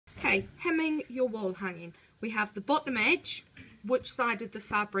Okay, hemming your wall hanging. We have the bottom edge. Which side of the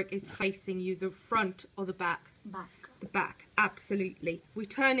fabric is facing you, the front or the back? Back. The back, absolutely. We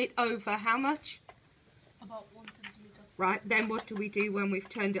turn it over how much? About 1 centimetre. Right, then what do we do when we've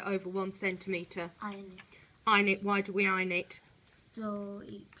turned it over 1 centimetre? Iron it. Iron it. Why do we iron it? So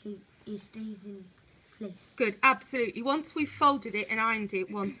it stays in place. Good, absolutely. Once we've folded it and ironed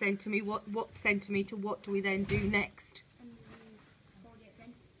it 1 centimetre, what do we then do next? And fold it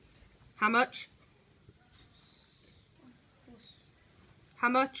then. How much? How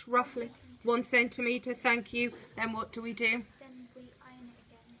much, roughly? 1 centimetre, thank you. Then what do we do? Then we iron it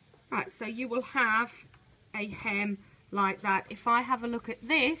again. Right, so you will have a hem like that. If I have a look at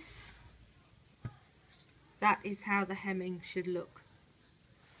this, that is how the hemming should look.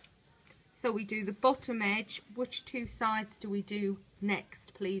 So we do the bottom edge. Which 2 sides do we do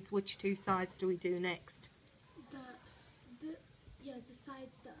next, please? Which 2 sides do we do next? The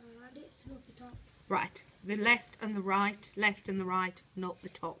sides that are around it, so not the top. Right, the left and the right, not the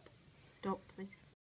top. Stop, please.